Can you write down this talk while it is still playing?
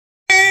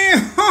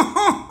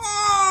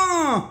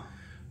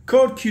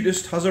Chord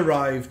Qutest has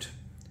arrived,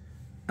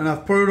 and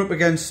I've put it up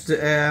against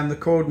the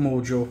chord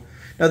mojo.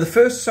 Now the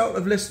first sort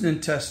of listening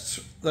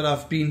tests that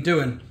I've been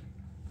doing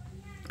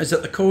is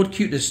that the chord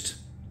Qutest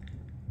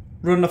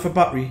running off a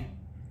battery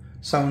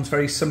sounds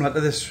very similar to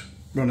this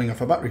running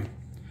off a battery.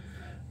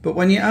 But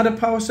when you add a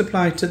power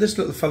supply to this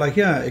little fella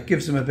here, it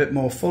gives them a bit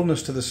more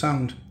fullness to the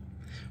sound.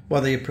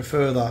 Whether you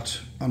prefer that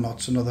or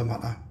not's another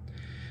matter.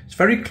 It's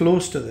very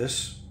close to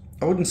this.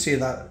 I wouldn't say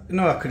that, you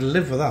know, I could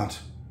live with that.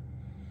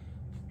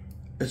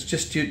 It's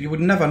just, you would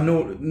never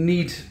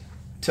need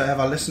to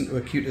ever listen to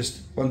a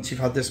Qutest once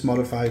you've had this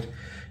modified.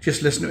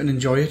 Just listen to it and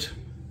enjoy it.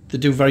 They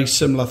do very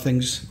similar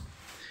things.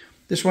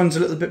 This one's a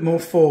little bit more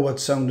forward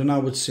sounding, I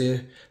would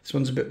say. This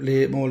one's a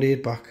bit more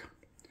laid back.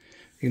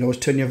 You can always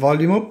turn your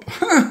volume up,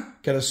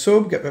 get a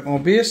sub, get a bit more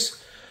bass.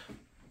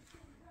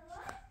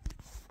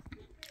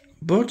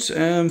 But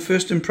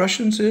first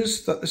impressions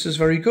is that this is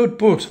very good,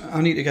 but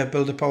I need to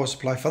build a power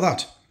supply for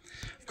that.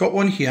 I've got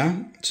one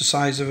here. It's the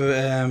size of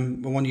the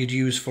one you'd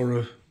use for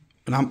a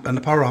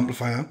power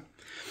amplifier,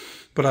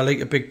 but I like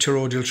a big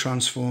toroidal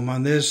transformer,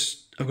 and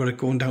I've got it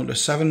going down to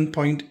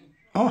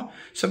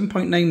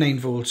 7.99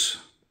 volts.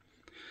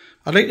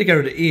 I'd like to get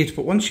it at 8,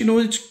 but once you know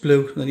it's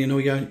blue, then you know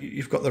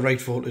you've got the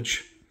right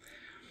voltage.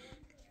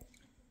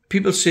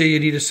 People say you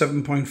need a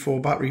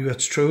 7.4 battery,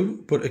 that's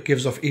true, but it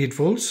gives off 8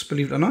 volts,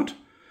 believe it or not.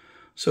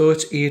 So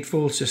it's 8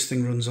 volts this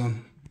thing runs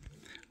on.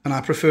 And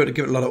I prefer to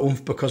give it a lot of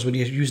oomph, because when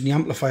you're using the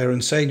amplifier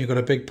inside and you've got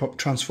a big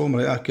transformer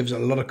like that, gives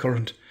it a lot of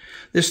current.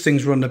 This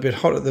thing's running a bit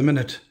hot at the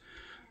minute.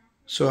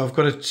 So I've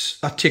got it,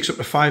 that takes up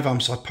to 5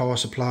 amps, that power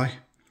supply.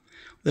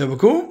 There we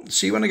go.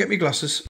 See you when I get my glasses.